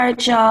All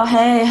right, y'all.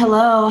 Hey,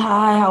 hello,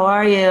 hi, how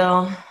are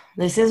you?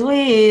 This is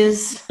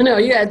Weez. No,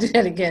 you gotta do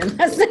that again.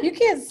 I said you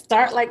can't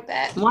start like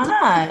that. Why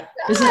not?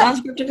 This is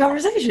unscripted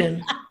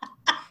conversation.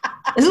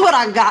 This is what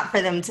I got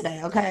for them today,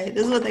 okay?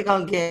 This is what they're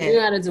gonna You get.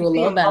 gotta do Me a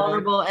little being better.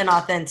 vulnerable and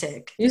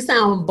authentic. You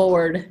sound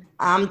bored.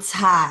 I'm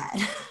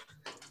tired.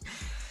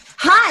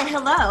 Hi,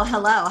 hello,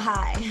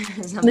 hi.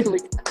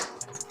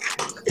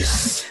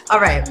 All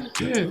right.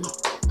 You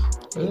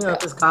know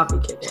this coffee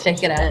kicking.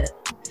 Shake it out.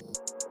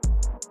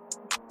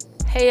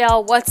 Hey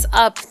y'all, what's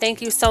up?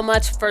 Thank you so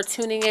much for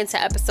tuning in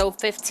to episode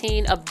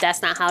 15 of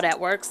That's Not How That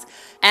Works.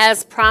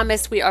 As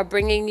promised, we are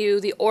bringing you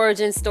the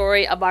origin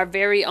story of our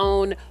very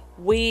own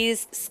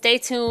Weez. Stay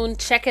tuned,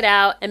 check it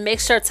out, and make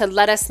sure to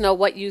let us know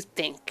what you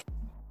think.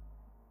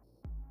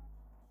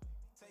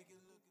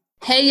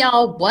 Hey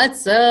y'all,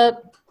 what's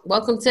up?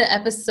 Welcome to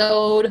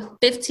episode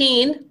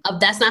 15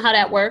 of That's Not How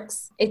That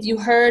Works. If you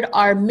heard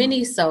our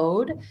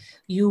mini-sode,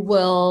 you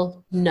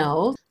will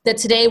know that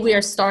today we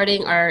are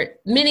starting our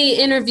mini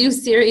interview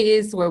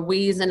series where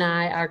Weez and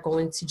I are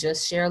going to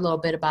just share a little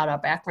bit about our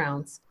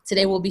backgrounds.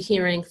 Today we'll be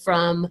hearing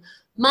from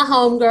my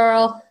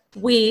homegirl,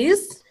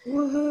 Weez.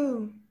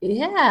 Woohoo.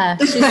 Yeah,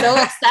 she's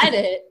so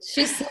excited.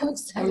 She's so I'm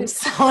excited.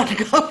 so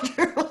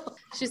uncomfortable.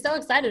 She's so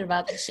excited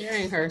about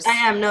sharing her.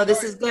 I am. No,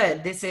 this is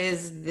good. This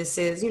is,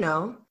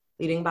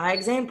 leading by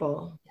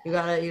example. You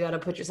gotta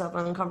put yourself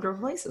in uncomfortable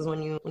places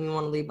when you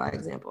want to lead by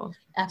example.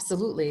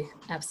 Absolutely.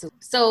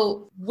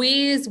 So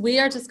we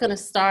are just gonna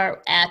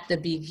start at the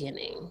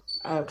beginning.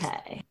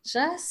 Okay.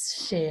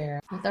 Just share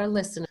with our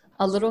listeners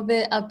a little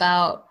bit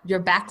about your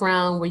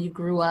background, where you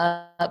grew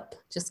up.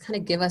 Just kind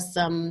of give us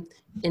some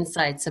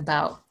insights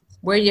about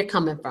where you're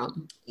coming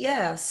from.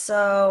 Yeah,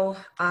 so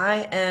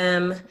I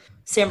am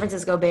San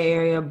Francisco Bay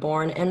Area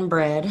born and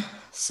bred.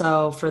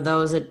 So for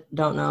those that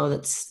don't know,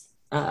 that's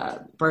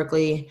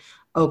Berkeley,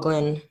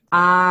 Oakland.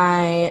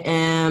 I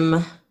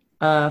am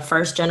a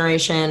first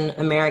generation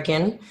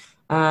American.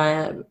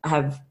 I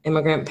have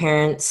immigrant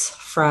parents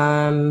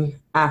from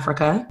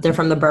Africa. They're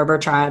from the Berber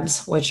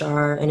tribes, which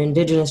are an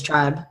indigenous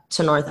tribe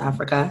to North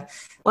Africa.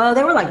 Well,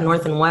 they were like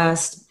North and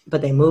West,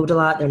 but they moved a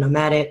lot. They're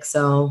nomadic.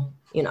 So,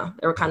 they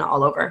were kind of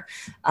all over.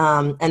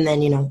 And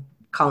then,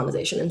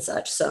 colonization and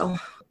such. So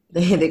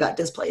they got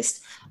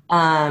displaced.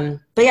 But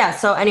yeah,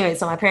 so anyway,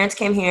 so my parents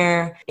came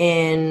here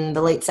in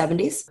the late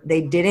 70s.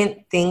 They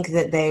didn't think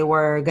that they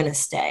were going to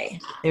stay.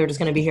 They were just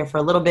going to be here for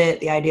a little bit.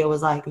 The idea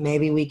was like,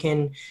 maybe we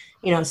can,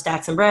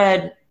 stack some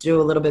bread,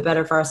 do a little bit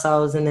better for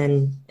ourselves and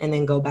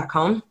then go back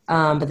home.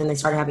 But then they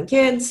started having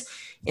kids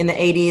in the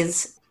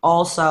 80s.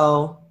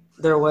 Also,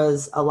 there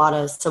was a lot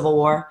of civil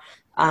war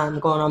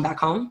going on back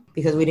home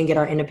because we didn't get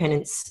our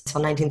independence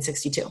until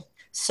 1962.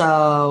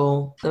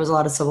 So there was a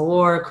lot of civil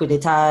war, coups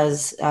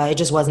d'etats. It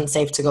just wasn't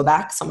safe to go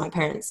back. So my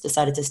parents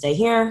decided to stay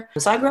here.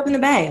 So I grew up in the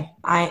Bay.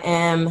 I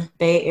am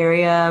Bay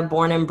Area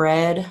born and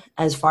bred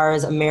as far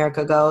as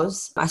America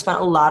goes. I spent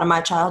a lot of my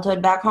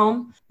childhood back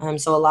home.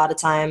 So a lot of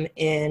time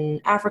in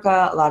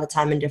Africa, a lot of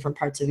time in different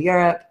parts of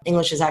Europe.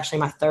 English is actually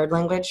my third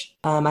language.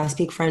 I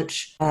speak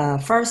French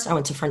first. I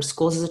went to French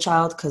schools as a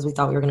child because we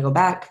thought we were going to go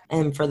back.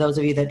 And for those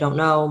of you that don't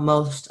know,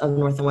 most of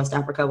North and West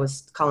Africa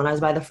was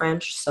colonized by the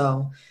French.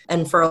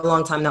 And for a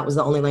long time, that was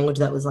the only language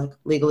that was like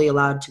legally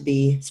allowed to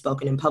be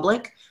spoken in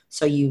public.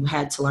 So you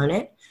had to learn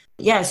it.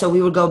 Yeah, so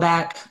we would go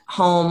back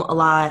home a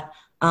lot.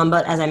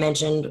 But as I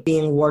mentioned,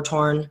 being war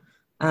torn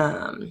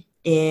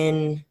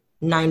in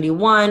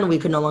 91, we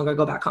could no longer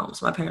go back home.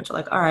 So my parents were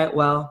like, all right,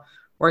 well,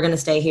 we're going to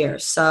stay here.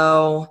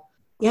 So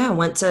yeah,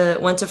 went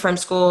to French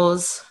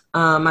schools.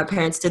 My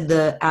parents did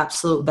the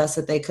absolute best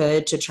that they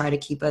could to try to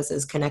keep us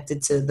as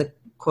connected to the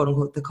quote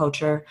unquote, the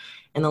culture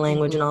and the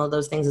language and all of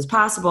those things as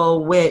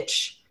possible,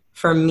 which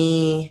for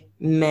me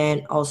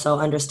meant also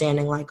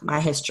understanding like my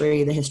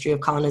history, the history of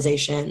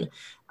colonization,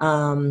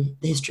 the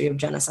history of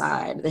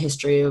genocide, the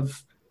history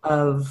of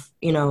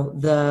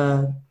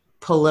the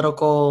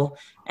political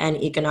and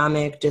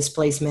economic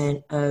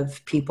displacement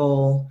of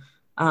people,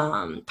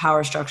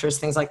 power structures,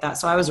 things like that.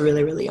 So I was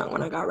really, really young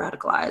when I got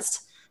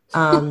radicalized.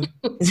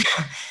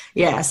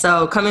 Yeah.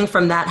 So coming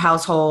from that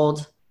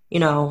household,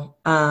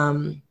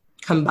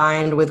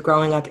 combined with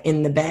growing up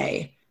in the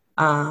Bay,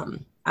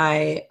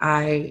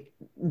 I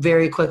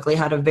very quickly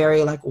had a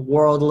very like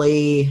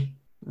worldly,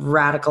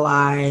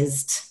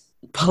 radicalized,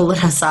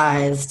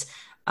 politicized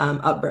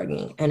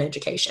upbringing and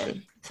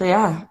education. So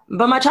yeah,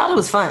 but my childhood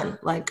was fun.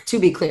 Like, to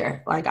be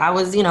clear, like I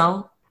was,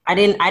 I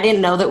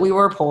didn't know that we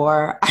were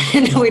poor.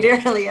 We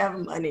didn't really have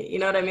money. You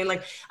know what I mean?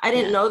 Like I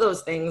didn't know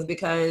those things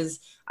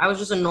because I was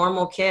just a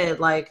normal kid.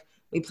 Like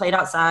we played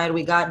outside,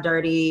 we got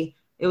dirty.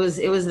 It was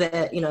the,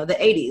 the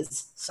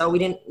 80s. So we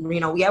didn't, we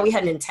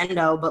had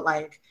Nintendo, but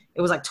like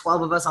it was like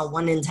 12 of us on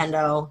one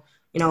Nintendo.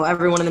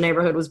 Everyone in the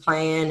neighborhood was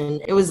playing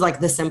and it was like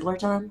the simpler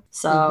time.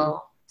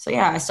 So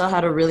yeah, I still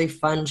had a really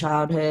fun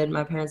childhood.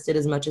 My parents did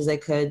as much as they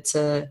could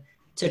to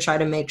try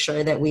to make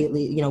sure that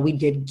we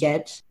did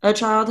get a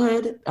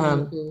childhood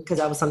because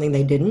that was something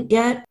they didn't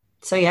get.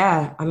 So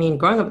yeah, I mean,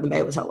 growing up in the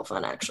Bay was hella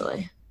fun,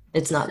 actually.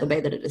 It's not the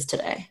Bay that it is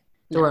today.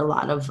 There were a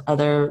lot of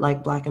other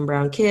like Black and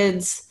brown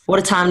kids. What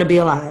a time to be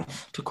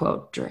alive, to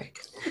quote Drake.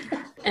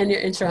 And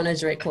your intro on a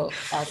Drake quote.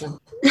 Awesome.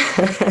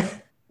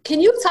 Can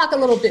you talk a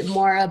little bit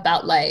more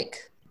about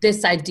like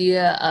this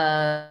idea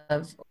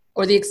of,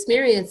 or the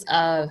experience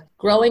of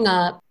growing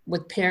up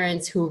with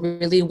parents who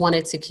really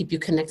wanted to keep you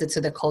connected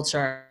to the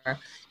culture,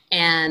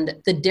 and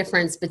the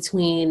difference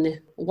between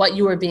what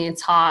you were being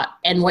taught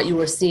and what you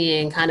were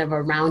seeing kind of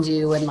around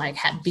you, and like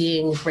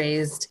being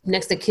raised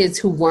next to kids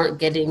who weren't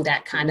getting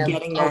that kind of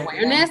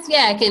awareness?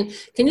 Yeah.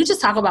 Can you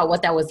just talk about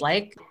what that was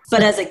like?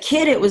 But as a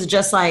kid, it was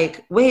just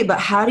like, wait, but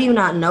how do you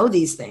not know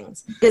these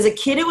things? As a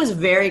kid, it was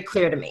very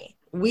clear to me.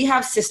 We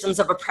have systems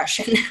of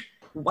oppression.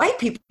 White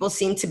people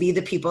seem to be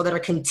the people that are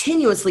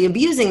continuously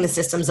abusing the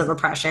systems of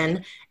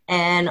oppression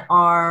and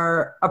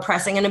are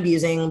oppressing and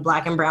abusing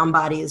Black and brown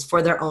bodies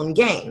for their own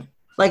gain.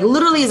 Like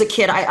literally as a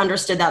kid, I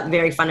understood that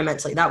very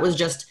fundamentally. That was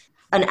just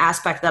an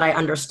aspect that I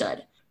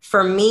understood.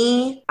 For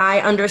me,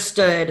 I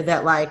understood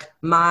that like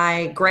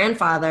my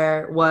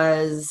grandfather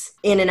was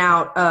in and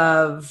out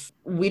of,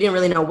 we didn't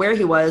really know where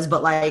he was,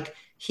 but like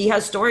he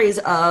has stories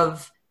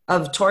of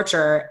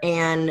torture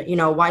and, you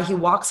know, why he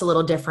walks a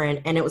little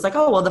different. And it was like,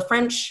 oh, well, the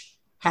French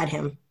had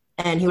him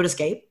and he would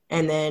escape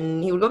and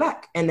then he would go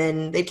back and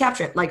then they'd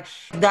capture him. Like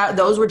that,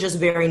 those were just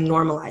very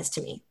normalized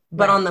to me.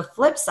 But on the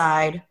flip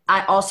side,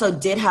 I also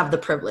did have the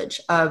privilege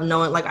of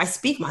knowing, like I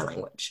speak my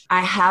language.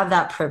 I have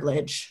that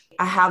privilege.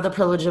 I have the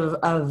privilege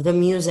of the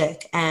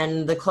music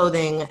and the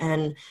clothing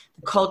and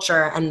the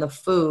culture and the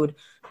food.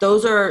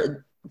 Those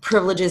are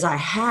privileges I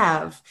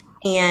have.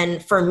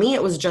 And for me,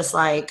 it was just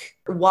like,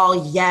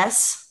 while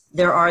yes,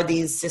 there are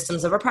these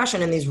systems of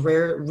oppression and these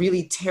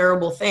really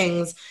terrible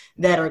things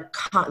that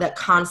that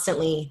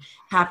constantly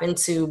happen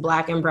to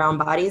Black and brown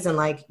bodies, and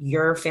like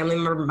your family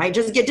member might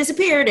just get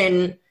disappeared,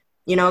 and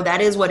you know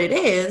that is what it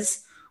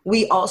is.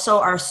 We also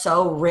are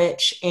so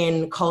rich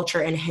in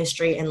culture and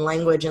history and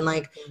language, and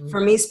like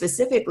for me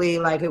specifically,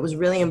 like it was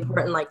really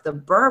important. Like the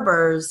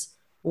Berbers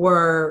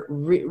were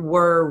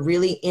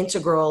really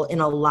integral in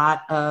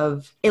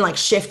like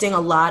shifting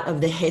a lot of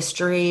the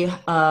history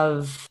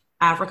of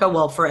Africa,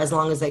 well, for as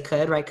long as they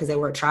could, right? Because they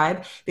were a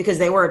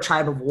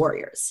tribe of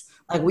warriors.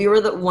 Like we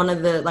were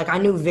I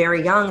knew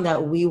very young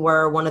that we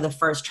were one of the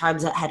first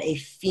tribes that had a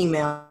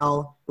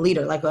female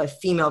leader, like a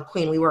female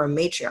queen. We were a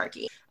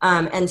matriarchy.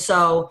 And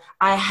so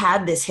I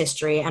had this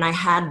history and I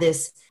had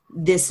this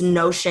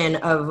notion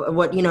of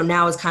what, you know,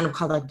 now is kind of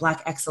called like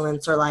Black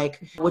excellence, or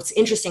like what's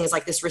interesting is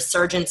like this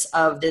resurgence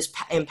of this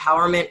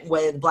empowerment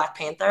with Black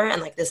Panther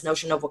and like this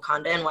notion of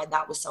Wakanda and why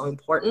that was so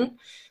important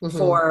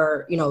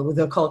for, you know,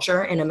 the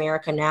culture in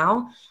America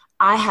now.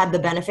 I had the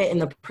benefit and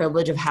the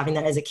privilege of having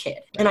that as a kid.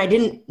 And I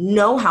didn't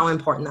know how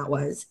important that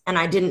was. And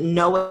I didn't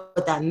know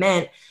what that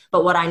meant.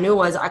 But what I knew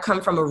was I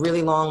come from a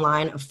really long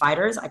line of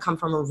fighters. I come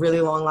from a really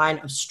long line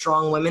of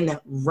strong women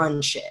that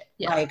run shit.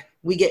 Yeah. Like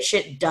we get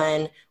shit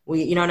done.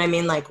 You know what I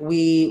mean? Like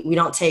we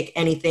don't take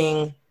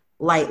anything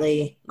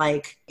lightly.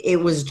 Like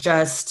it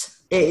just,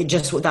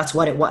 that's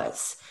what it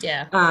was.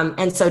 Yeah.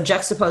 And so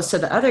juxtaposed to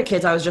the other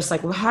kids, I was just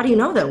like, well, how do you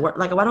know that?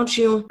 Like, why don't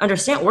you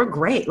understand? We're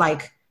great.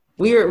 Like,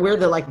 we're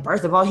the like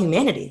birth of all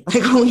humanity.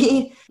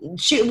 Like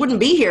she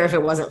wouldn't be here if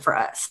it wasn't for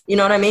us. You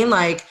know what I mean?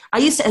 Like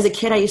as a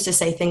kid, I used to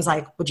say things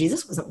like, well,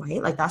 Jesus wasn't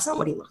white. Like that's not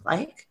what he looked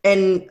like.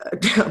 And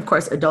of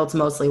course, adults,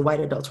 mostly white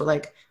adults, were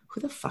like, who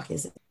the fuck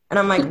is it? And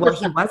I'm like, well,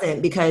 he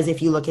wasn't, because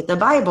if you look at the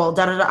Bible,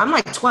 I'm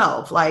like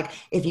 12. Like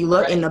if you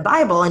look in the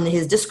Bible and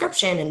his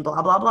description and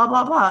blah, blah, blah,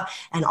 blah, blah.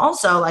 And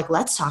also like,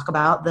 let's talk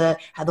about the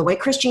way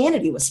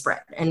Christianity was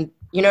spread. And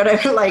you know what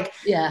I mean? Like,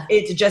 yeah,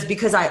 it's just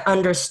because I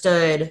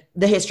understood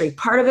the history.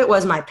 Part of it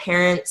was my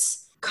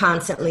parents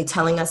constantly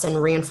telling us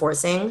and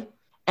reinforcing.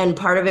 And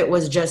part of it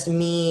was just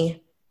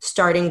me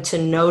starting to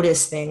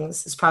notice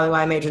things. It's probably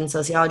why I majored in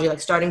sociology,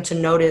 like starting to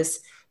notice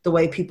the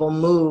way people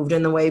moved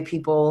and the way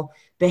people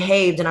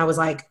behaved. And I was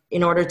like,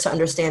 in order to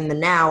understand the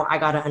now, I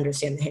got to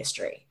understand the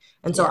history.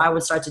 And so I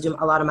would start to do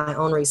a lot of my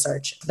own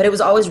research. But it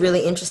was always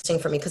really interesting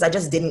for me because I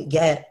just didn't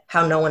get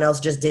how no one else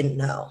just didn't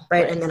know.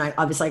 Right. And then I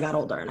obviously got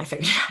older and I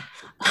figured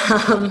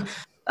it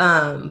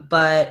out.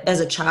 But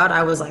as a child,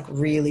 I was like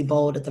really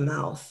bold at the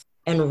mouth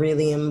and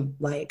really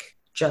like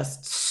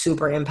just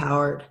super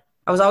empowered.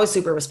 I was always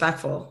super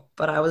respectful,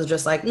 but I was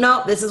just like,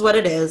 no, this is what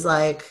it is.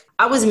 Like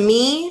I was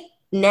me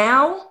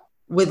now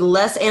with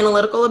less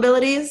analytical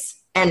abilities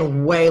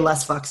and way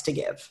less fucks to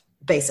give,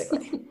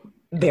 basically.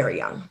 Very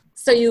young.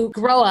 So you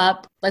grow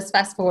up, let's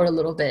fast forward a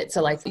little bit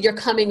to like you're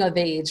coming of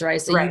age,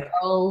 right?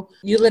 So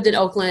you lived in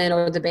Oakland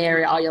or the Bay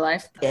Area all your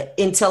life? Yeah,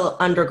 until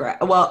undergrad.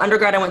 Well,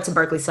 undergrad I went to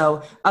Berkeley,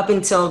 so up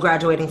until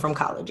graduating from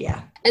college,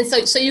 yeah. And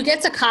so you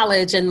get to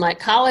college, and like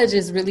college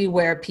is really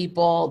where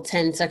people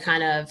tend to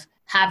kind of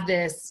have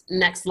this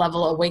next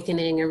level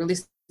awakening and really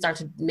start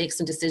to make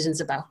some decisions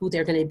about who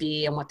they're going to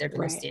be and what they're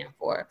going to stand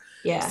for.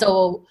 Yeah.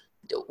 So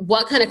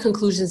what kind of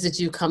conclusions did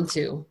you come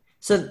to?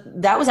 So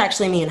that was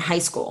actually me in high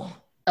school.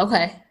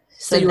 Okay.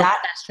 So you were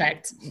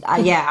fast-tracked.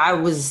 Yeah, I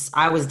was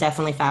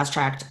definitely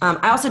fast-tracked.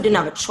 I also didn't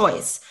have a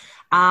choice.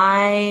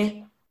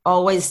 I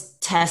always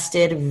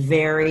tested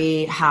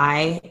very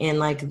high in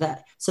like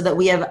so that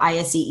we have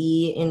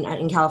ISEE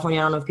in California.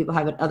 I don't know if people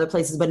have it other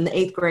places, but in the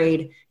 8th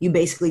grade, you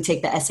basically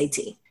take the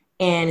SAT.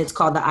 And it's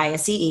called the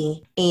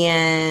ISEE,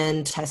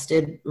 and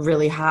tested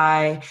really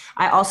high.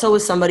 I also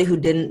was somebody who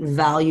didn't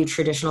value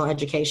traditional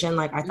education.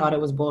 Like I thought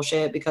it was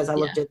bullshit because I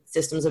looked at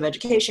systems of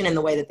education and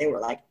the way that they were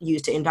like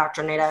used to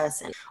indoctrinate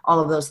us and all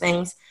of those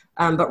things.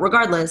 But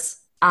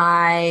regardless,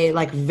 I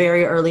like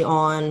very early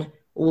on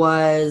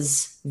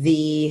was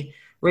the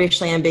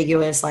racially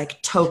ambiguous, like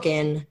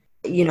token,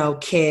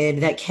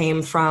 kid that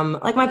came from,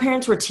 like, my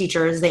parents were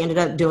teachers. They ended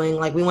up doing,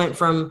 like, we went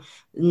from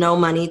no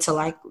money to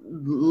like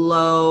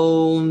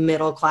low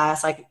middle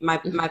class. Like my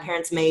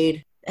parents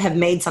have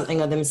made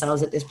something of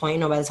themselves at this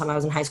point. By the time I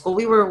was in high school,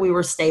 we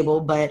were stable,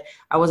 but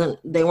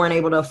they weren't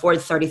able to afford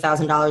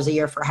 $30,000 a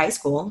year for high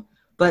school.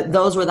 But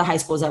those were the high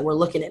schools that were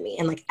looking at me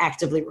and like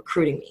actively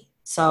recruiting me.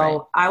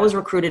 So I was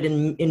recruited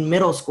in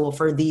middle school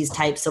for these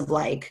types of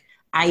like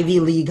Ivy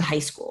League high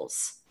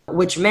schools,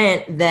 which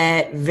meant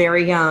that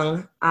very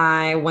young,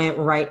 I went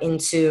right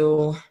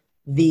into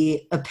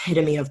the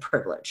epitome of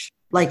privilege.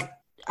 Like,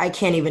 I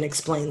can't even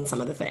explain some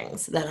of the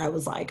things that I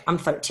was like, I'm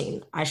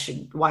 13.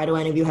 Why do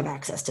any of you have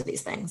access to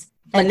these things?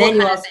 Like, and then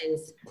you also,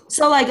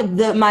 so like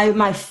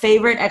my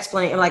favorite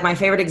my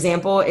favorite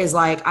example is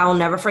like, I will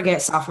never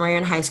forget sophomore year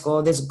in high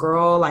school, this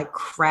girl like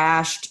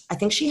crashed. I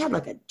think she had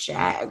like a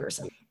Jag or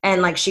something.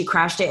 And like she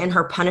crashed it, and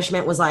her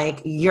punishment was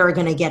like, you're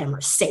going to get a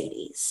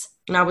Mercedes.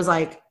 And I was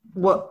like,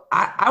 well,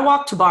 I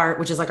walked to BART,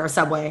 which is like our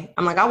subway.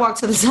 I'm like, I'll walk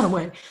to the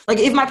subway. Like,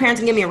 if my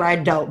parents can give me a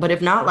ride, dope. But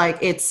if not, like,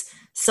 it's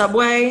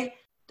subway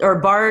or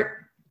BART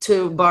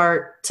to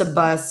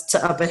bus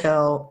to up a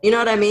hill. You know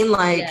what I mean?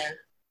 Like,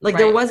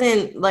 there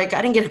wasn't, like,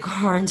 I didn't get a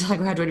car until I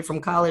graduated from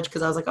college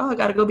because I was like, oh, I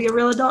got to go be a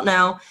real adult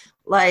now.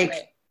 Like,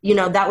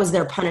 that was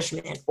their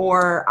punishment.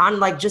 Or on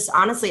like, just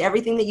honestly,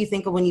 everything that you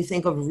think of when you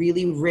think of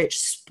really rich,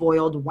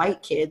 spoiled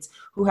white kids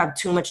who have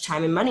too much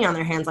time and money on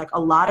their hands, like a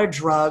lot of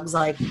drugs.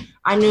 Like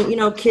I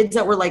knew, kids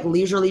that were like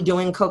leisurely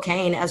doing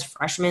cocaine as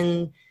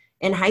freshmen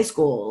in high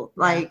school,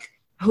 like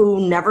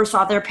who never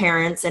saw their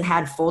parents and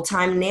had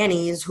full-time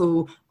nannies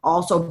who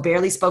also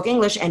barely spoke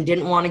English and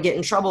didn't want to get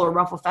in trouble or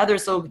ruffle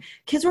feathers. So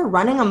kids were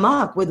running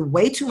amok with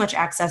way too much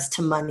access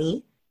to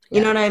money.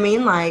 You know what I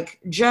mean? Like,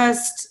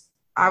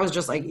 I was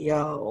just like,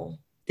 yo,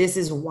 this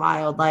is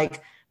wild.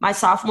 Like my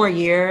sophomore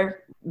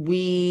year,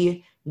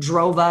 we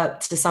drove up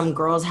to some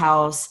girl's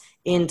house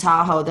in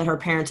Tahoe that her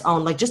parents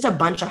owned, like just a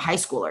bunch of high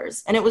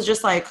schoolers. And it was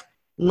just like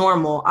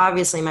normal.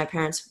 Obviously my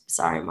parents,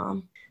 sorry,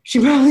 Mom. She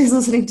probably is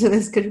listening to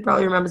this because she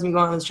probably remembers me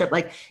going on this trip.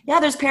 Like, yeah,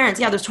 there's parents.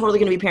 Yeah, there's totally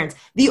going to be parents.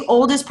 The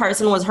oldest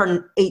person was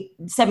her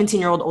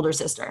 17-year-old older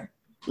sister.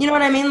 You know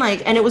what I mean?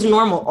 Like, and it was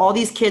normal. All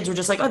these kids were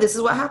just like, oh, this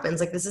is what happens.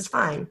 Like, this is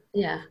fine.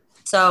 Yeah.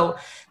 So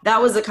that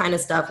was the kind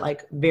of stuff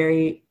like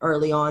very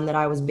early on that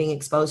I was being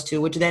exposed to,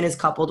 which then is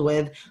coupled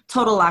with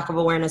total lack of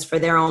awareness for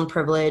their own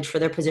privilege, for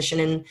their position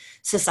in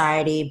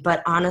society.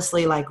 But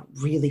honestly, like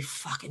really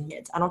fucking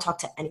mids. I don't talk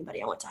to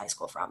anybody I went to high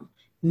school from.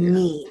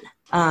 Mean.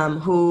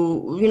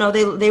 Who,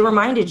 they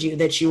reminded you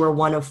that you were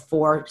one of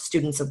 4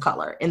 students of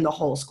color in the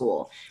whole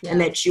school and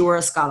that you were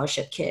a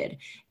scholarship kid.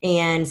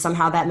 And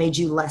somehow that made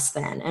you less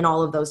than and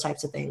all of those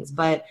types of things.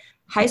 But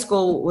high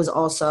school was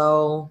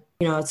also,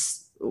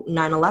 it's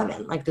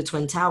 9/11, like the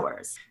Twin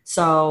Towers.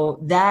 So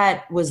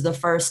that was the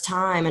first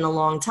time in a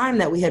long time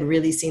that we had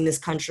really seen this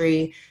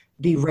country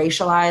be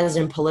racialized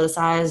and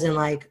politicized and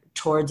like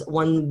towards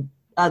one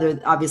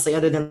other, obviously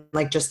other than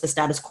like just the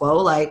status quo,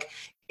 like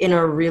in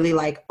a really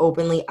like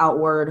openly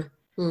outward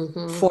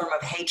form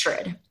of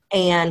hatred.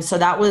 And so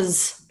that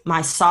was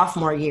my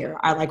sophomore year.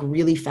 I like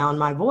really found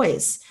my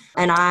voice.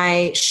 And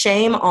I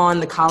shame on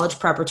the college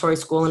preparatory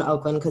school in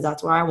Oakland because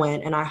that's where I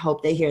went. And I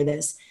hope they hear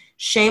this.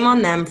 Shame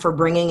on them for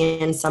bringing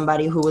in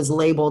somebody who was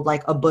labeled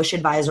like a Bush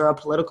advisor, a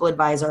political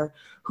advisor,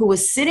 who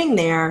was sitting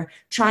there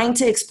trying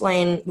to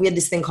explain. We had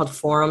this thing called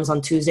forums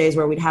on Tuesdays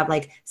where we'd have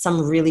like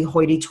some really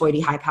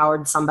hoity-toity,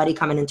 high-powered somebody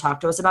come in and talk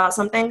to us about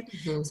something.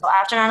 So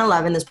after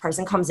 9/11, this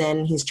person comes in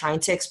and he's trying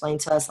to explain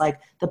to us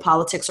like the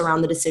politics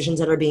around the decisions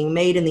that are being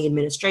made in the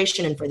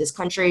administration and for this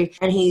country.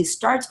 And he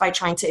starts by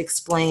trying to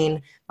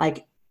explain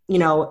like,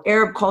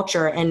 Arab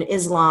culture and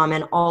Islam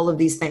and all of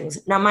these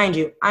things. Now, mind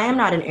you, I am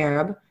not an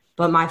Arab,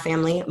 but my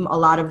family, a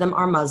lot of them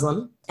are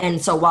Muslim.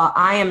 And so while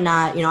I am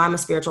not, I'm a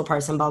spiritual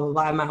person, blah, blah,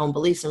 blah, I have my own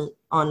beliefs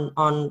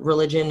on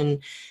religion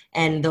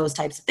and those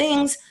types of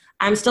things,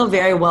 I'm still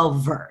very well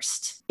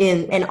versed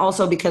in, and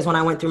also because when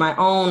I went through my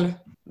own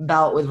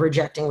bout with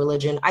rejecting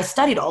religion, I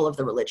studied all of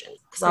the religions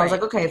because I was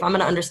like, okay, if I'm going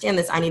to understand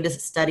this, I need to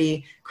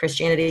study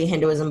Christianity,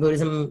 Hinduism,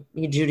 Buddhism,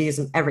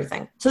 Judaism,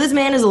 everything. So this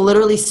man is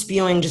literally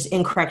spewing just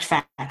incorrect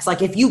facts.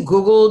 Like if you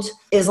Googled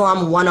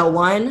Islam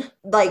 101,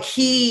 like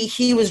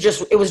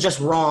it was just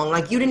wrong.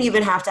 Like you didn't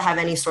even have to have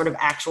any sort of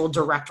actual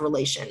direct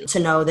relation to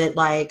know that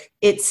like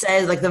it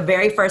says like the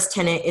very first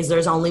tenet is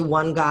there's only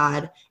one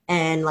God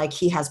and like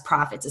he has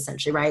prophets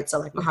essentially, right? So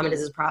like Muhammad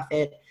is his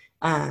prophet.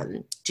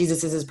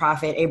 Jesus is his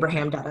prophet,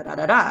 Abraham, da, da, da,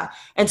 da, da.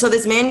 And so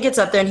this man gets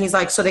up there and he's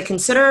like, so they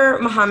consider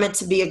Muhammad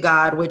to be a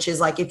god, which is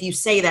like, if you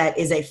say that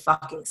is a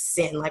fucking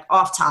sin, like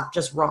off top,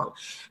 just wrong.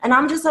 And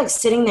I'm just like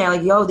sitting there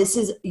like, yo,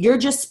 you're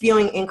just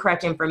spewing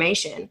incorrect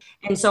information.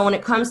 And so when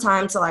it comes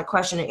time to like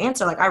question and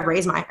answer, like I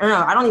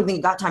don't even think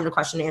it got time to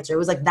question and answer. It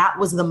was like, that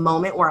was the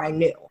moment where I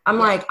knew. I'm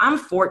like, I'm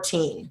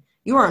 14.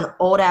 You are an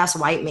old ass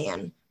white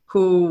man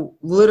who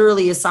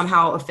literally is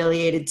somehow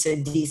affiliated to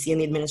DC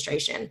and the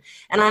administration.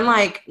 And I'm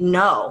like,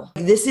 no,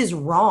 this is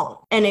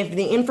wrong. And if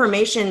the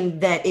information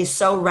that is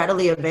so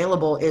readily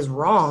available is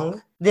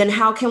wrong, then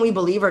how can we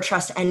believe or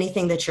trust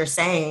anything that you're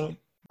saying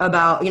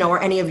about, or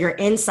any of your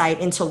insight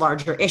into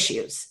larger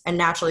issues? And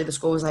naturally the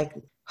school was like,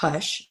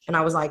 hush. And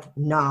I was like,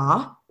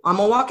 nah, I'm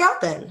gonna walk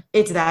out then.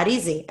 It's that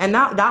easy. And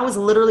that was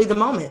literally the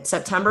moment,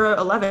 September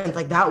 11th,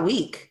 like that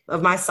week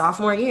of my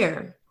sophomore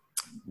year.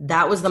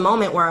 That was the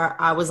moment where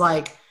I was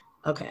like,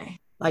 okay,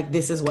 like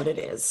this is what it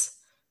is.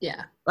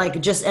 Yeah.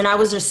 And I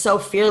was just so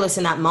fearless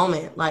in that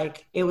moment.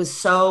 Like it was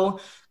so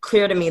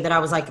clear to me that I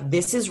was like,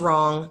 this is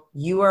wrong.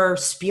 You are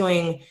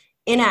spewing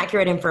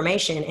inaccurate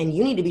information and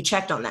you need to be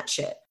checked on that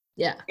shit.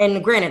 Yeah.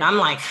 And granted, I'm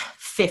like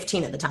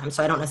 15 at the time,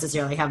 so I don't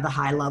necessarily have the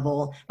high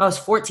level. I was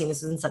 14,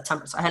 this was in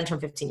September, so I hadn't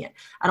turned 15 yet.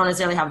 I don't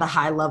necessarily have the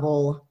high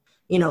level,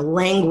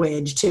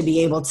 language to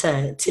be able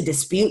to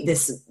dispute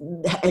this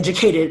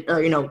educated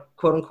or,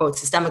 quote unquote,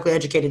 systemically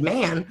educated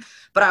man.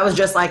 But I was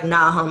just like,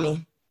 nah,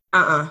 homie,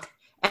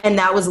 And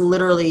that was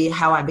literally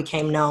how I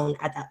became known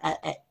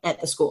at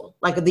the school.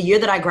 Like the year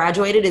that I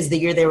graduated is the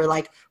year they were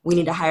like, we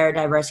need to hire a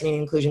diversity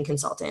and inclusion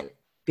consultant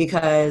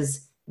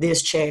because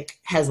this chick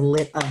has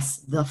lit us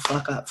the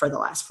fuck up for the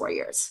last 4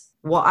 years.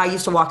 Well, I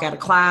used to walk out of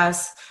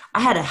class. I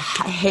had a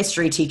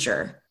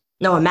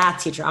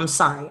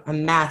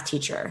math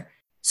teacher.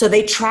 So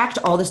they tracked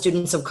all the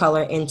students of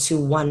color into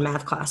one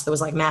math class. There was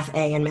like math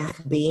A and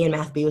math B, and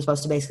math B was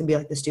supposed to basically be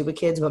like the stupid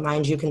kids. But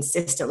mind you,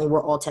 consistently,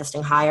 we're all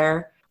testing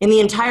higher. In the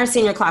entire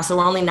senior class, there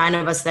were only 9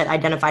 of us that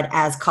identified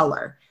as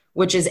color,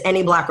 which is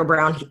any black or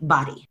brown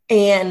body.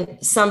 And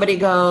somebody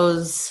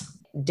goes,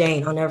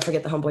 Dane, I'll never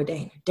forget the homeboy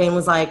Dane. Dane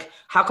was like,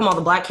 how come all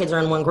the black kids are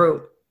in one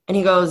group? And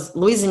he goes,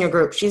 Louise in your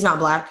group, she's not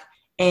black.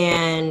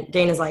 And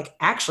Dane is like,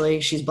 actually,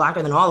 she's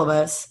blacker than all of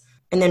us.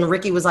 And then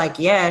Ricky was like,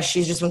 yeah,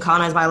 she's just been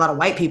colonized by a lot of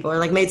white people, or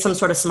like made some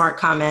sort of smart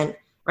comment,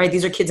 right?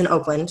 These are kids in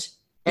Oakland.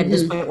 At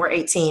this point, we're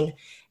 18.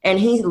 And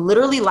he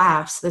literally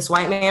laughs, this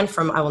white man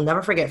from, I will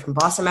never forget, from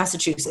Boston,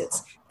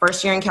 Massachusetts,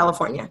 first year in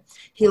California.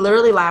 He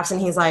literally laughs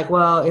and he's like,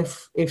 well,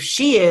 if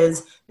she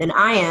is, then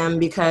I am,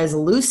 because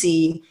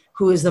Lucy,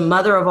 who is the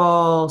mother of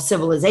all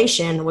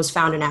civilization, was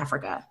found in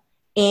Africa.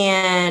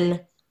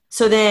 And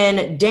so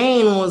then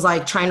Dane was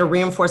like trying to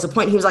reinforce a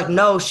point. He was like,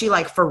 no, she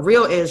like for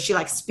real is. She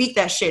like speak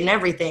that shit and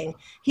everything.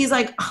 He's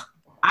like,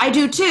 I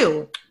do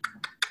too.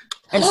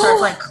 And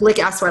starts like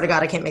clicking. I swear to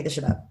God, I can't make this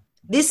shit up.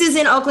 This is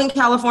in Oakland,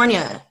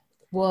 California.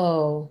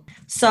 Whoa.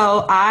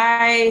 So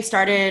I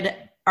started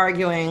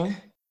arguing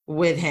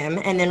with him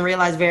and then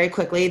realized very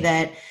quickly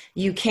that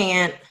you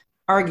can't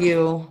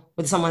argue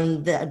with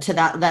someone that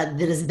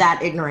is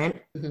that ignorant.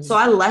 Mm-hmm. So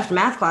I left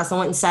math class and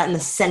went and sat in the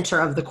center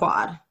of the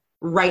quad,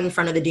 right in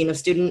front of the dean of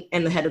student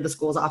and the head of the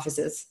school's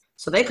offices.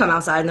 So they come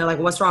outside and they're like,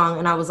 what's wrong?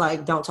 And I was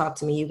like, don't talk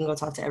to me. You can go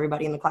talk to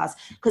everybody in the class.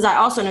 Because I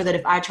also knew that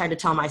if I tried to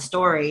tell my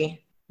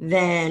story,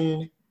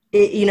 then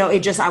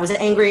I was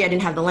angry. I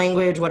didn't have the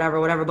language,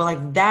 whatever. But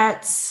like,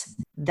 that's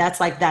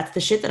the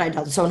shit that I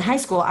did. So in high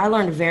school, I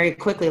learned very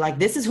quickly, like,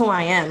 this is who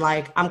I am.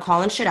 Like, I'm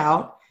calling shit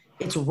out.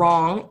 It's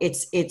wrong.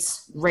 It's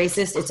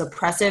racist. It's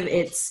oppressive.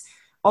 It's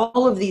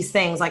all of these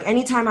things. Like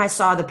anytime I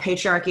saw the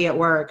patriarchy at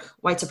work,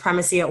 white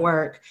supremacy at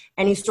work,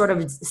 any sort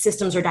of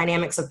systems or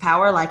dynamics of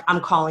power, like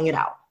I'm calling it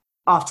out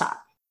off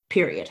top,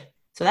 period.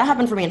 So that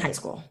happened for me in high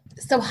school.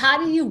 So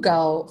how do you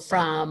go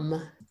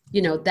from,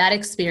 that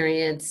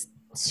experience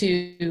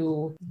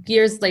to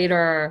years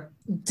later,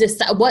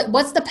 decide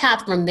what's the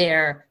path from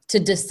there to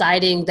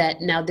deciding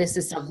that now this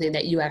is something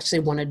that you actually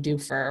want to do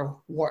for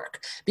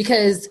work?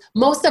 Because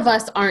most of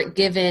us aren't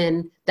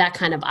given that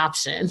kind of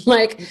option.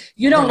 Like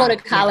you don't go to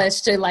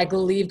college to like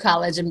leave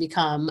college and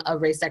become a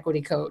race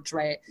equity coach,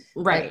 right?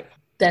 Right. Like,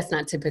 that's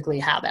not typically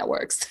how that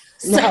works.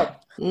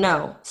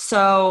 No.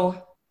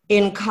 So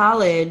in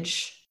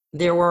college,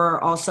 there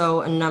were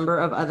also a number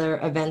of other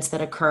events that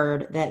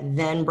occurred that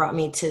then brought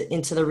me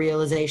into the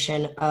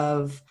realization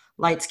of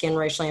light-skinned,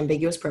 racially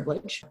ambiguous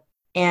privilege.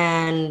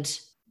 And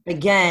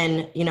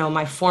again,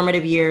 my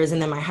formative years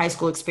and then my high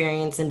school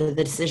experience and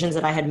the decisions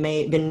that I had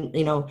made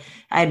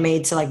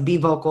to like be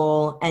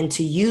vocal and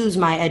to use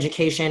my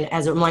education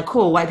I'm like,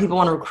 cool, white people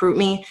want to recruit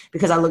me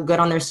because I look good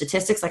on their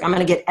statistics. Like I'm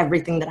going to get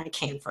everything that I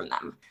can from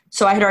them.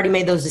 So I had already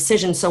made those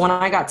decisions. So when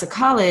I got to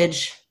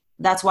college,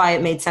 that's why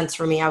it made sense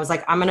for me. I was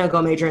like, I'm going to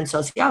go major in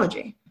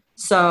sociology.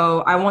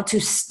 So I want to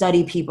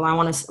study people. I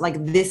want to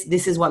like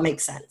this is what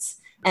makes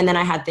sense. And then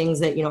I had things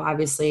that,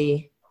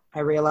 obviously I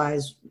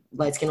realized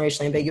light-skinned,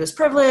 racially ambiguous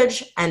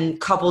privilege, and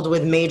coupled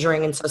with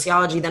majoring in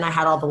sociology, then I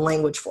had all the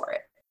language for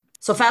it.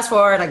 So fast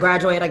forward, I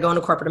graduate, I go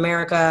into corporate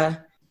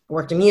America, I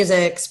worked in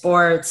music,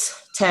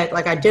 sports, tech.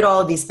 Like I did all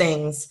of these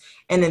things.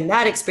 And then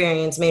that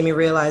experience made me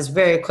realize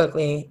very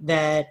quickly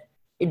that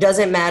it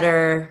doesn't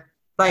matter.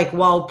 Like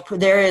while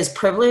there is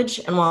privilege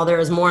and while there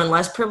is more and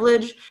less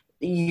privilege,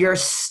 you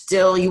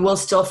will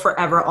still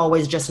forever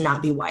always just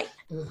not be white.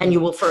 And you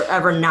will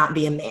forever not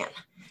be a man.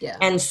 Yeah.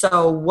 And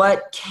so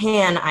what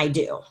can I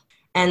do?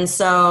 And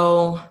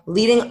so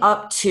leading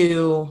up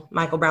to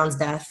Michael Brown's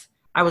death,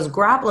 I was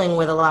grappling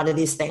with a lot of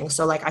these things.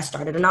 So like I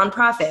started a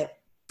nonprofit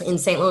in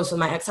St. Louis with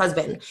my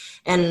ex-husband.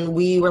 And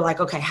we were like,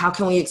 okay, how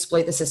can we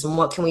exploit the system?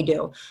 What can we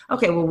do?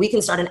 Okay, well, we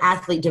can start an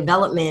athlete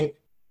development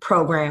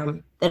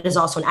program that is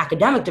also an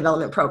academic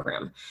development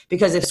program.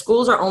 Because if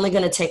schools are only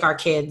going to take our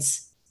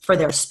kids for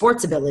their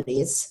sports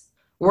abilities,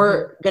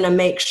 we're going to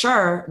make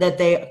sure that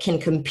they can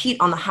compete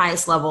on the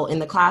highest level in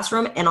the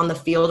classroom and on the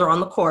field or on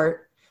the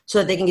court so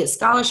that they can get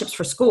scholarships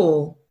for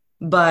school,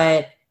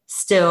 but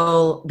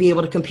still be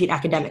able to compete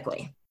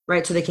academically,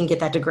 right? So they can get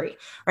that degree,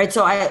 right?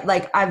 So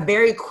I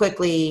very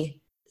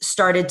quickly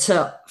started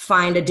to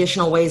find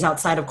additional ways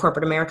outside of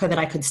corporate America that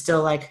I could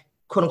still like,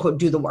 quote unquote,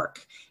 do the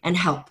work and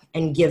help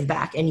and give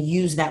back and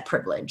use that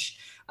privilege.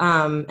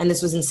 And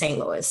this was in St.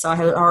 Louis. So I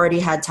had already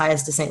had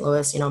ties to St.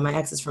 Louis. You know, my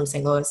ex is from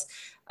St. Louis.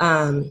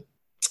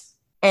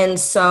 And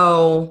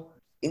so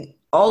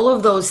all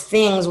of those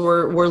things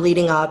were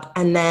leading up.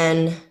 And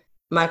then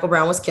Michael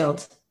Brown was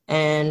killed.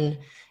 And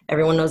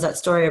everyone knows that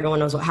story. Everyone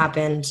knows what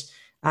happened.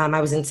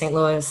 I was in St.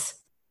 Louis.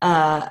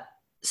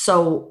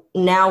 So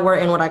now we're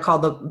in what I call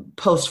the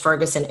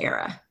post-Ferguson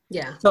era.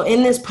 Yeah. So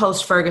in this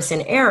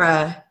post-Ferguson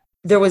era,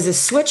 there was a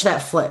switch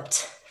that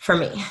flipped for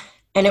me.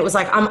 And it was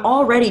like, I'm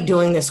already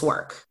doing this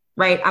work,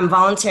 right? I'm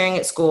volunteering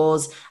at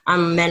schools.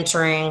 I'm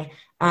mentoring.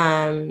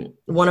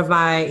 One of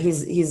my,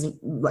 he's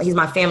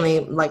my family,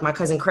 like my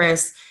cousin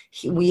Chris,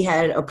 we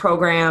had a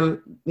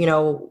program, you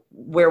know,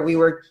 where we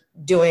were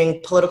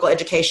doing political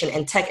education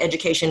and tech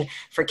education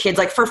for kids,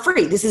 like for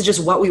free. This is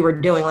just what we were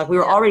doing. Like we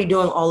were already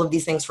doing all of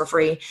these things for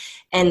free.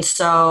 And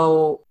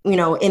so, you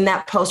know, in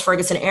that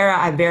post-Ferguson era,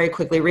 I very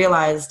quickly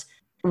realized,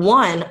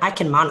 one, I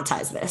can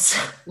monetize this.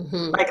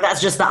 Like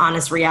that's just the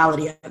honest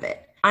reality of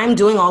it. I'm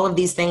doing all of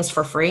these things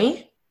for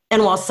free.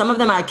 And while some of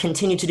them I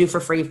continue to do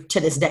for free to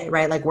this day,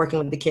 right? Like working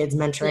with the kids,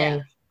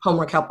 mentoring,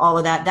 homework help, all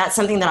of that. That's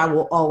something that I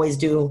will always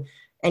do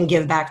and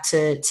give back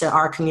to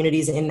our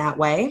communities in that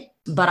way.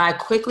 But I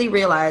quickly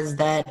realized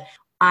that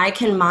I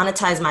can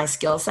monetize my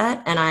skill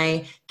set and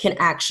I can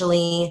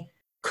actually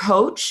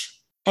coach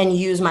and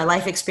use my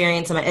life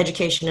experience and my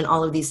education and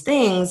all of these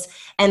things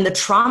and the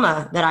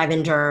trauma that I've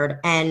endured.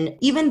 And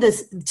even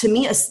this, to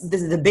me,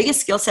 the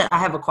biggest skill set I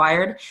have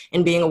acquired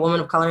in being a woman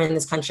of color in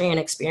this country and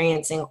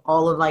experiencing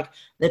all of like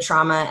the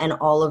trauma and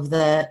all of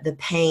the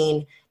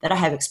pain that I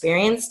have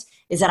experienced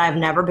is that I've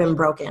never been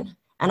broken.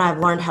 And I've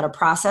learned how to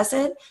process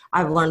it.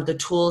 I've learned the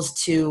tools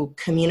to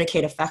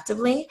communicate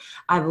effectively.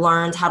 I've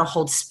learned how to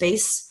hold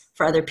space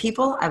for other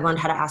people. I've learned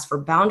how to ask for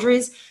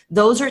boundaries.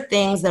 Those are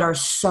things that are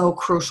so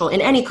crucial in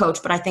any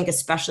coach, but I think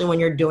especially when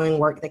you're doing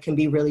work that can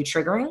be really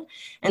triggering.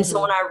 And so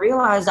when I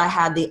realized I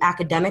had the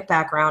academic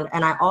background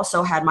and I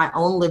also had my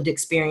own lived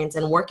experience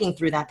in working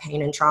through that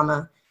pain and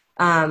trauma,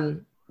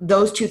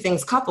 those two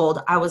things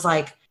coupled, I was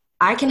like,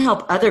 I can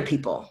help other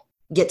people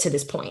get to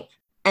this point.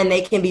 And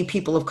they can be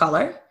people of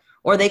color,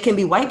 or they can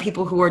be white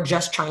people who are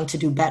just trying to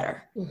do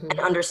better and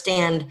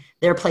understand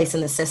their place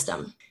in the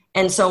system.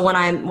 And so when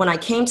I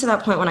came to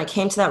that point, when I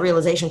came to that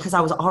realization, because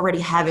I was already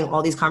having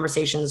all these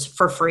conversations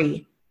for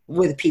free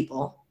with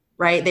people,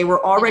 right? They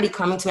were already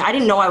coming to me. I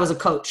didn't know I was a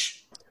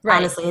coach,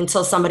 honestly,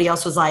 until somebody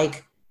else was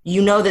like,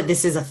 you know that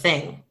this is a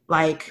thing.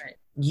 Like,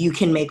 you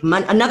can make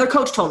money. Another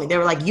coach told me, they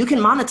were like, you can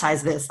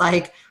monetize this.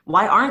 Like,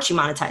 why aren't you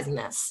monetizing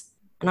this?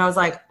 And I was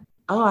like,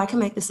 oh, I can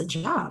make this a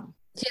job.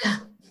 Yeah.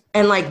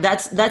 And like,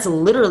 that's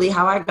literally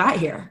how I got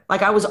here.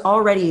 Like I was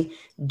already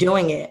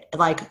doing it.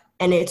 Like,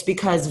 and it's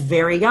because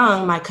very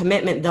young, my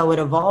commitment, though it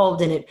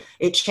evolved and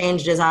it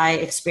changed as I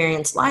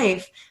experienced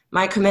life,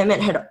 my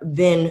commitment had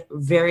been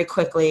very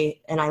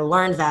quickly. And I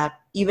learned that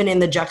even in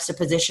the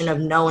juxtaposition of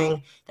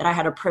knowing that I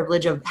had a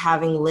privilege of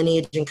having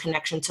lineage and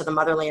connection to the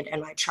motherland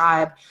and my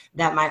tribe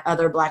that my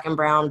other Black and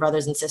brown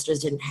brothers and sisters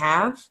didn't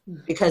have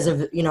because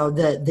of, you know,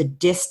 the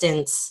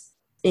distance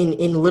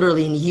in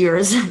literally in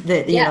years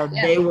that, you know,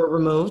 they were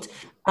removed,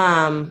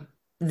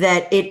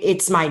 that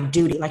it's my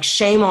duty. Like,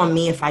 shame on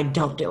me if I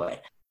don't do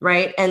it.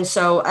 Right. And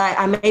so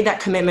I made that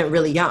commitment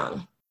really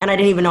young and I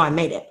didn't even know I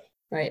made it.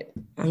 Right.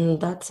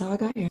 And that's how I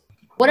got here.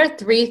 What are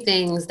 3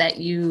 things that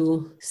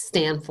you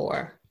stand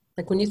for?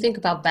 Like when you think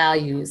about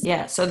values?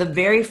 Yeah. So the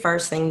very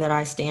first thing that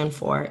I stand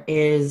for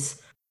is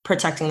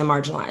protecting the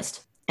marginalized.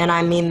 And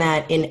I mean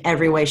that in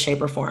every way,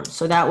 shape, or form.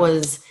 So that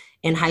was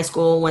in high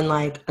school when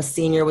like a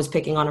senior was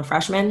picking on a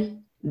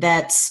freshman.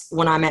 That's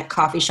when I'm at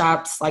coffee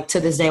shops, like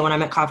to this day, when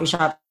I'm at coffee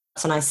shops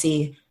and I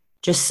see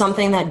just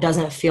something that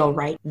doesn't feel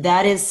right.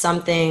 That is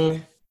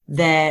something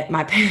that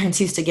my parents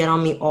used to get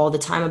on me all the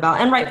time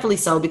about, and rightfully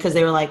so, because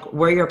they were like,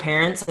 we're your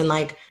parents and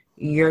like,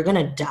 you're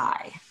gonna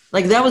die.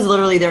 Like that was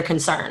literally their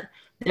concern.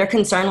 Their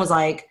concern was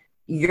like,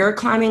 you're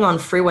climbing on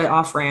freeway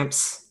off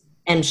ramps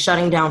and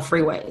shutting down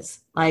freeways.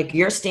 Like,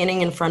 you're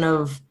standing in front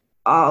of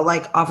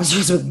like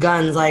officers with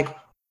guns, like,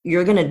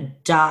 you're gonna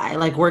die.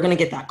 Like, we're gonna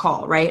get that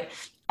call, right?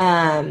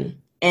 And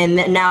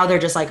now they're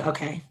just like,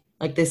 okay,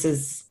 like, this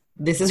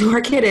is who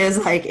our kid is.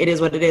 Like, it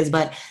is what it is.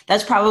 But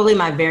that's probably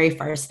my very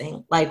first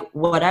thing. Like,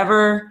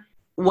 however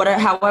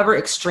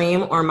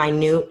extreme or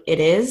minute it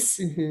is,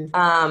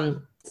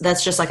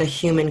 that's just like a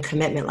human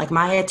commitment. Like,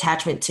 my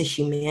attachment to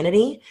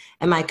humanity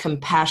and my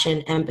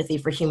compassion, empathy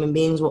for human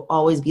beings will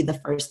always be the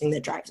first thing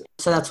that drives me.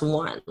 So that's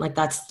one. Like,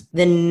 that's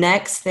the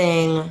next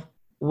thing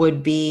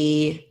would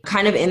be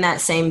kind of in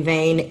that same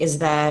vein, is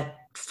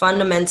that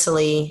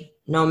fundamentally,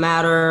 no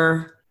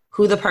matter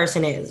who the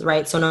person is,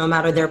 right? So no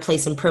matter their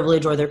place in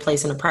privilege or their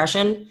place in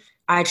oppression,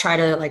 I try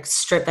to like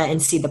strip that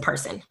and see the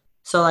person.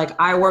 So like,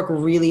 I work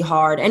really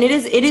hard, and it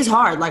is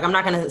hard. Like, I'm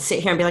not going to sit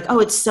here and be like, oh,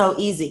 it's so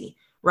easy.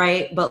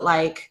 Right. But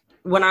like,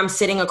 when I'm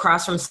sitting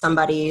across from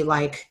somebody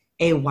like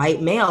a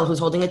white male who's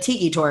holding a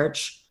tiki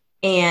torch,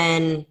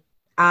 and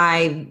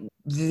I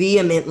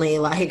vehemently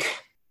like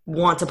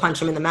want to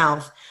punch him in the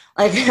mouth,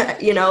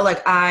 like, you know,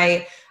 like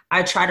I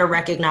try to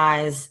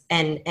recognize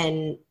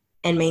and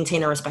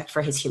maintain a respect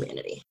for his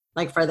humanity,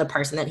 like for the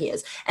person that he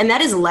is. And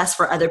that is less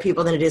for other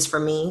people than it is for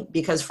me,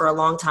 because for a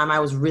long time I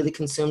was really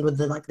consumed with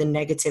the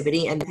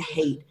negativity and the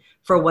hate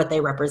for what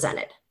they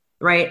represented.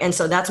 Right. And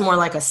so that's more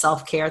like a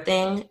self-care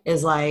thing,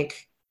 is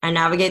like, I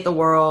navigate the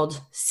world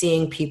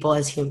seeing people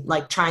as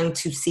like trying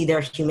to see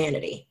their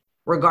humanity,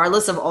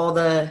 regardless of all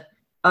the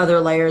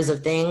other layers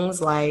of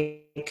things.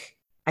 Like,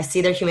 I see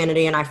their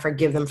humanity and I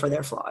forgive them for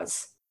their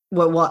flaws.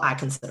 Well, what I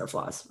consider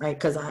flaws, right?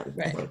 Because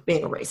like,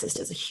 being a racist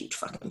is a huge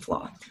fucking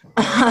flaw.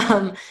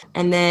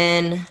 And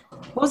then,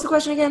 what was the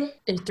question again?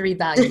 Your 3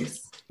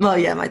 values. Well,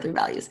 yeah, my 3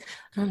 values.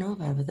 I don't know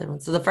if I have a third one.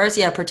 So the first,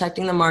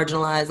 protecting the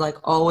marginalized, like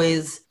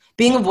always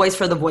being a voice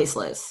for the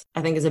voiceless,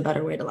 I think is a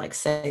better way to like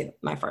say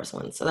my first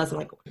one. So that's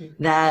like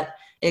that.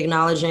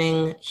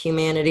 Acknowledging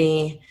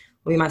humanity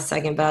will be my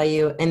second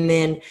value. And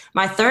then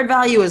my third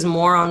value is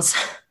more on, this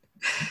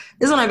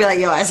is when I'd be like,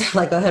 yo, I sound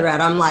like a hood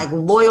rat. I'm like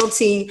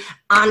loyalty,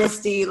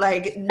 honesty,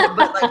 like,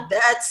 but like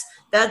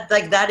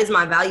that is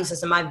my value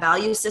system. My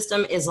value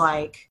system is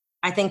like,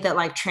 I think that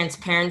like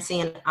transparency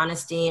and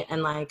honesty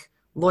and like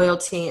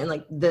loyalty and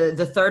like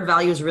the third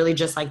value is really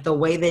just like the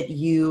way that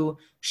you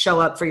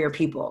show up for your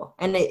people.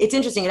 And it's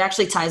interesting. It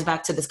actually ties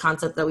back to this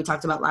concept that we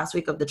talked about last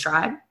week of the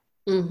tribe.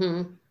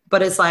 Mm-hmm.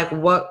 But it's like,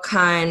 what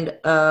kind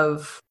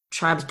of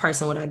tribes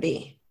person would I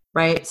be?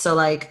 Right. So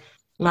like,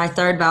 my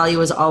third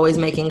value is always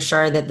making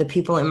sure that the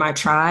people in my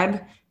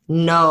tribe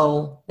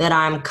know that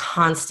I'm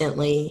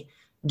constantly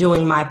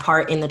doing my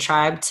part in the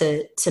tribe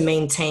to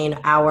maintain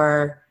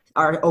our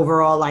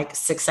overall like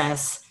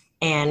success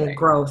and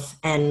growth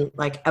and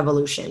like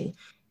evolution.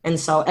 And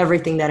so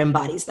everything that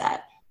embodies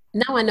that.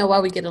 Now I know why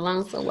we get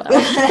along so well.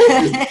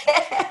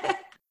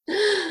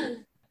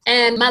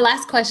 And my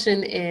last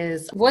question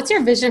is, what's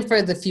your vision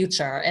for the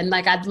future? And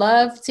like, I'd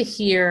love to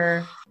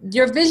hear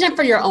your vision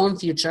for your own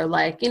future.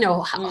 Like, you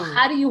know,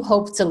 how do you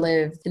hope to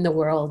live in the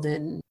world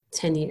in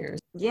 10 years?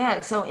 Yeah.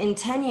 So in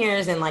 10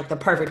 years, in like the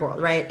perfect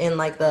world, right? In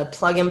like the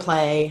plug and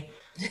play,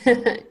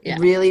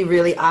 really,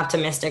 really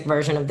optimistic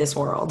version of this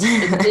world.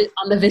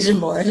 On the vision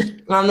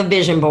board. On the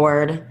vision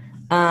board.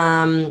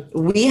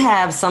 We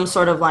have some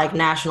sort of like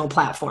national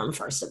platform,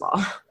 first of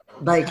all.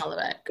 Like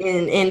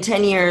in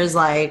 10 years,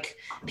 like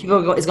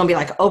people it's going to be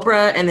like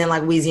Oprah and then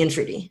like Weezy and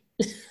Trudy,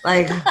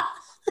 like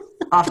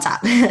off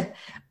top.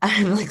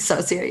 I'm like so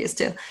serious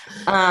too.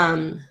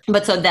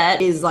 But so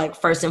that is like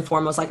first and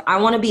foremost, like I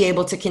want to be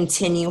able to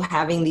continue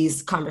having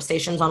these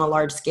conversations on a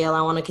large scale.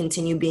 I want to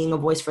continue being a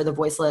voice for the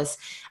voiceless.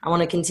 I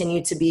want to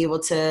continue to be able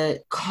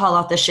to call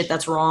out the shit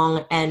that's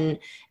wrong and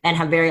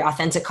have very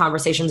authentic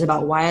conversations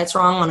about why it's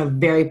wrong on a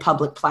very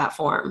public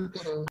platform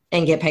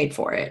and get paid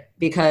for it,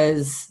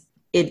 because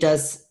it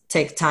does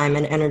take time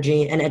and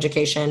energy and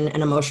education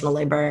and emotional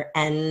labor,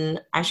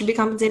 and I should be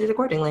compensated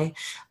accordingly.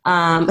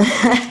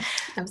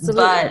 Absolutely.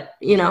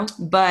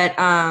 But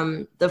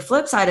the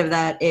flip side of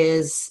that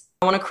is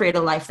I want to create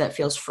a life that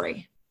feels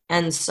free.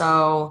 And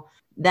so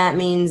that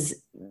means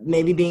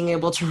maybe being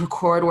able to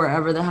record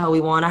wherever the hell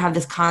we want. I have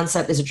this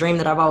concept, this dream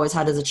that I've always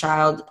had as a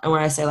child. And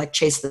when I say like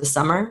chase the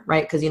summer,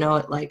 right? Because,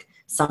 like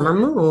summer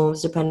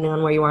moves depending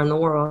on where you are in the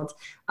world,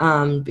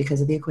 because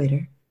of the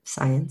equator,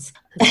 science.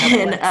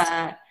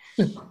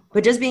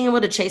 But just being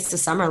able to chase the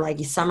summer,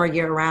 like summer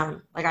year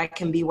round, like I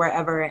can be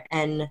wherever,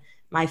 and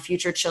my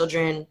future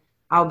children,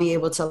 I'll be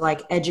able to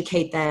like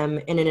educate them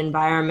in an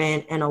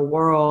environment and a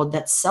world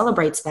that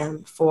celebrates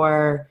them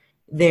for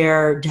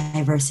their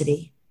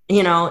diversity,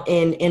 in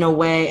a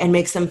way, and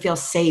makes them feel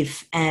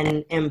safe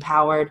and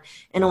empowered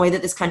in a way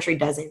that this country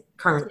doesn't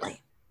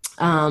currently.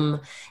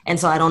 And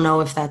so I don't know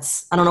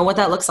what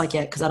that looks like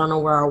yet, because I don't know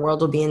where our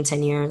world will be in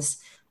 10 years.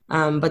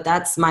 But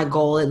that's my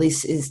goal, at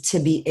least, is to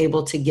be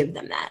able to give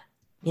them that,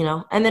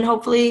 and then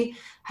hopefully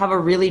have a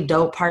really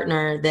dope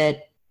partner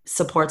that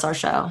supports our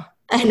show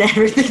and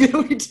everything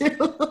that we do.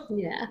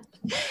 Yeah.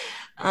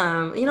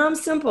 I'm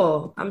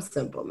simple. I'm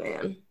simple,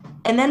 man.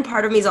 And then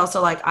part of me is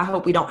also like, I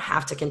hope we don't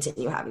have to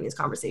continue having these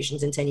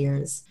conversations in 10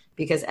 years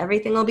because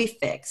everything will be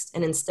fixed.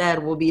 And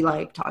instead we'll be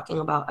like talking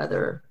about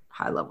other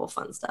high level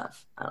fun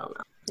stuff. I don't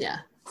know. Yeah.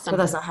 But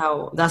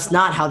that's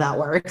not how that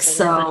works.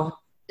 So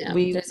yeah,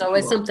 there's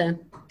always something.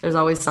 There's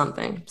always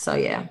something. So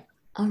yeah.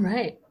 All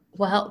right.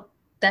 Well,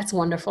 that's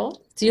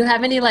wonderful. Do you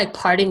have any like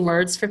parting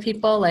words for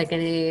people? Like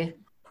any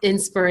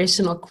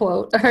inspirational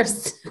quote or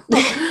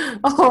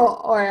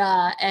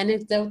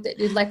anecdote that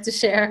you'd like to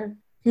share?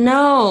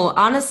 No,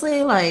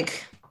 honestly,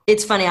 like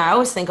it's funny. I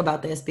always think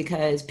about this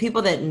because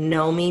people that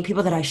know me,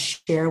 people that I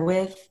share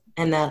with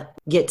and that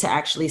get to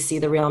actually see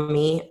the real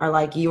me are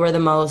like, you are the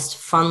most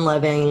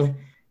fun-loving,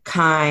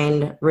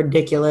 kind,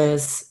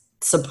 ridiculous,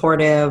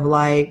 supportive,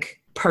 like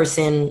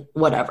person,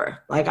 whatever.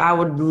 Like I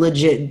would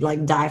legit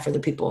like die for the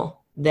people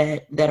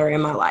that are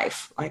in my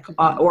life, like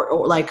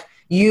or like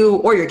you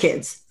or your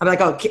kids. I'm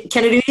like, oh,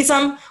 Kennedy, need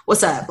some?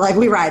 What's up? Like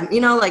we ride,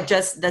 like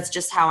that's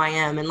just how I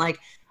am. And like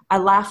I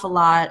laugh a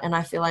lot, and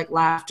I feel like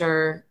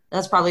laughter.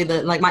 That's probably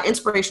my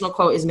inspirational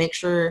quote is make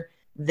sure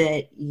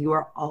that you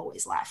are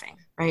always laughing,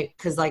 right?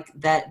 Because like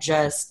that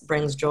just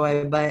brings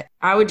joy. But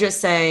I would just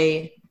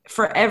say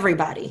for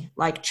everybody,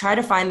 like try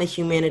to find the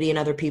humanity in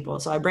other people.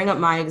 So I bring up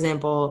my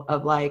example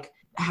of like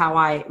how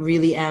I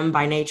really am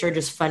by nature,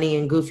 just funny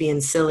and goofy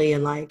and silly.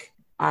 And like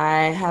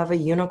I have a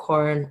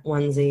unicorn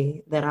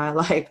onesie that I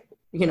like,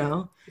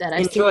 that I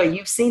enjoy.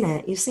 You've seen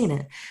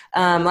it.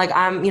 Like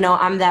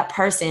I'm that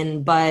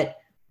person, but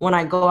when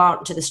I go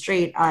out to the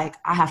street, I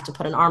have to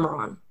put an armor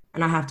on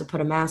and I have to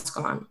put a mask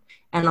on.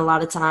 And a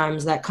lot of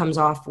times that comes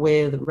off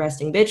with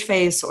resting bitch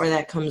face, or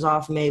that comes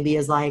off maybe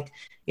as like,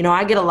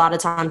 I get a lot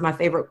of times, my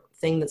favorite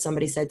thing that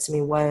somebody said to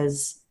me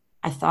was,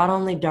 I thought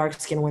only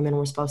dark-skinned women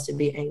were supposed to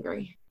be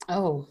angry.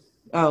 Oh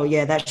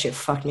yeah, that shit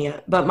fucked me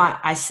up. But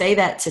I say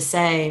that to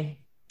say,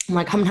 I'm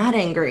like, I'm not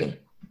angry.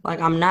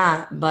 Like I'm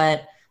not,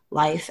 but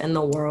life and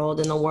the world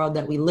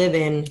that we live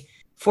in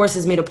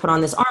forces me to put on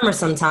this armor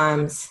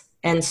sometimes.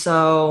 And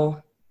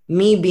so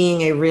me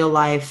being a real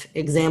life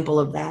example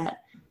of that,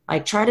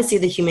 like try to see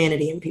the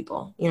humanity in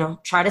people,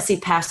 try to see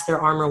past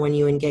their armor when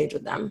you engage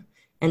with them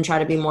and try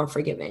to be more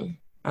forgiving.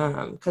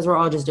 Because we're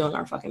all just doing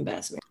our fucking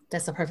best, man.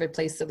 That's a perfect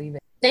place to leave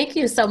it. Thank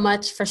you so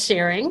much for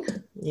sharing.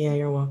 Yeah,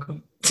 you're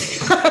welcome.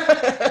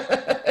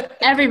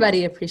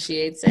 Everybody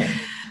appreciates it.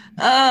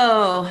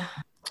 Oh.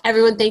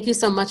 Everyone, thank you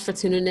so much for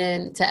tuning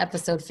in to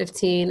episode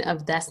 15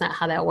 of That's Not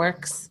How That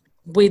Works.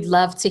 We'd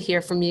love to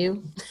hear from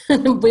you.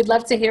 We'd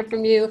love to hear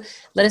from you.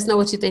 Let us know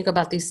what you think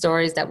about these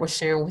stories that we're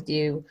sharing with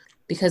you,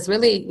 because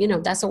really,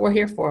 that's what we're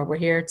here for. We're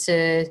here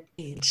to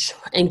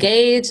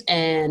engage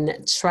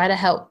and try to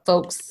help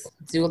folks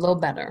do a little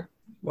better.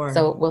 Word.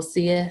 So we'll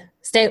see you.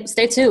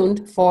 Stay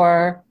tuned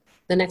for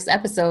the next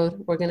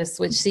episode. We're going to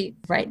switch seat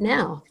right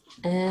now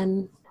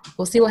and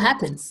we'll see what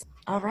happens.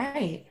 All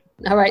right.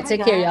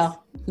 Take care,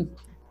 y'all.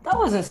 That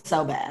wasn't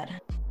so bad.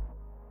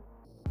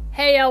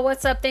 Hey y'all,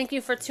 what's up? Thank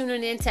you for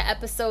tuning in to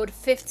episode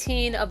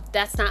 15 of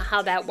That's Not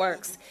How That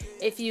Works.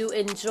 If you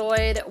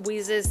enjoyed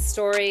Weeze's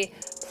story,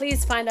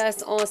 please find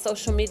us on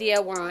social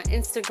media. We're on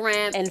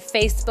Instagram and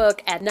Facebook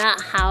at Not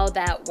How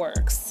That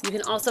Works. You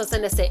can also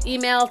send us an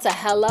email to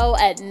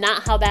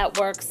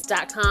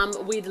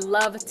hello@nothowthatworks.com. We'd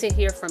love to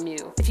hear from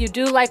you. If you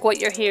do like what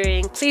you're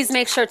hearing, please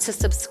make sure to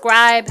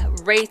subscribe,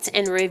 rate,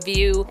 and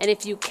review. And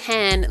if you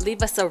can,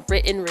 leave us a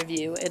written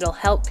review. It'll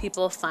help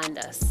people find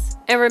us.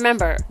 And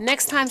remember,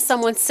 next time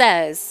someone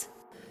says,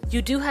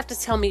 you do have to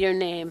tell me your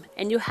name,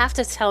 and you have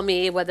to tell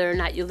me whether or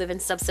not you live in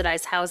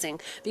subsidized housing,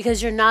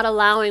 because you're not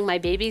allowing my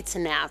baby to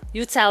nap.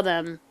 You tell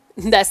them,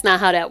 that's not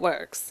how that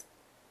works.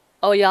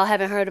 Oh, y'all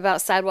haven't heard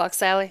about Sidewalk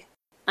Sally?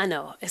 I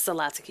know, it's a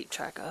lot to keep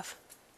track of.